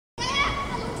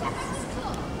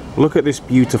Look at this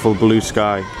beautiful blue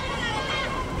sky.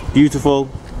 Beautiful,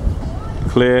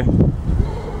 clear,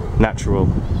 natural.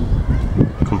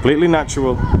 Completely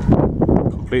natural,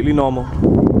 completely normal.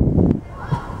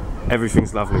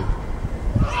 Everything's lovely.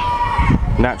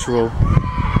 Natural,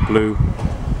 blue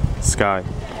sky.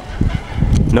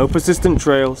 No persistent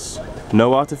trails,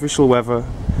 no artificial weather,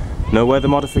 no weather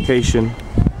modification,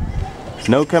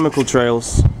 no chemical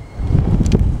trails,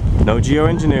 no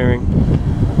geoengineering.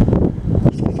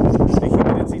 The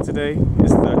humidity today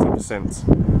is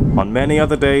 30%. On many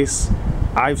other days,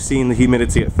 I've seen the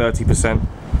humidity at 30%.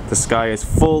 The sky is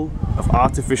full of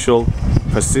artificial,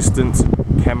 persistent,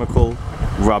 chemical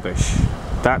rubbish.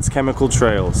 That's chemical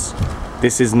trails.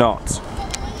 This is not.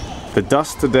 The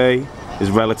dust today is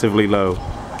relatively low.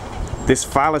 This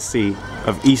fallacy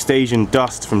of East Asian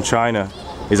dust from China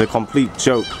is a complete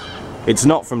joke. It's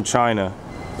not from China,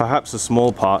 perhaps a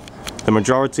small part. The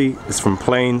majority is from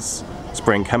planes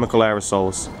spraying chemical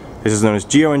aerosols. This is known as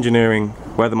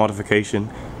geoengineering, weather modification,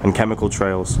 and chemical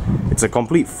trails. It's a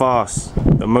complete farce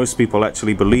that most people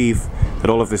actually believe that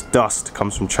all of this dust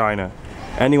comes from China.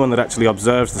 Anyone that actually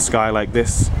observes the sky like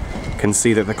this can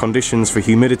see that the conditions for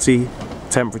humidity,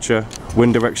 temperature,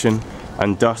 wind direction,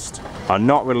 and dust are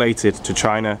not related to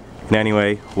China in any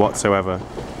way whatsoever.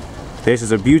 This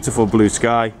is a beautiful blue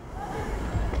sky.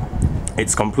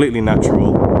 It's completely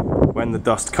natural. When the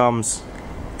dust comes,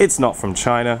 it's not from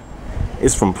China,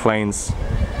 it's from planes.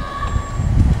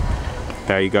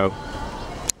 There you go.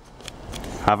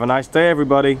 Have a nice day,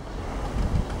 everybody.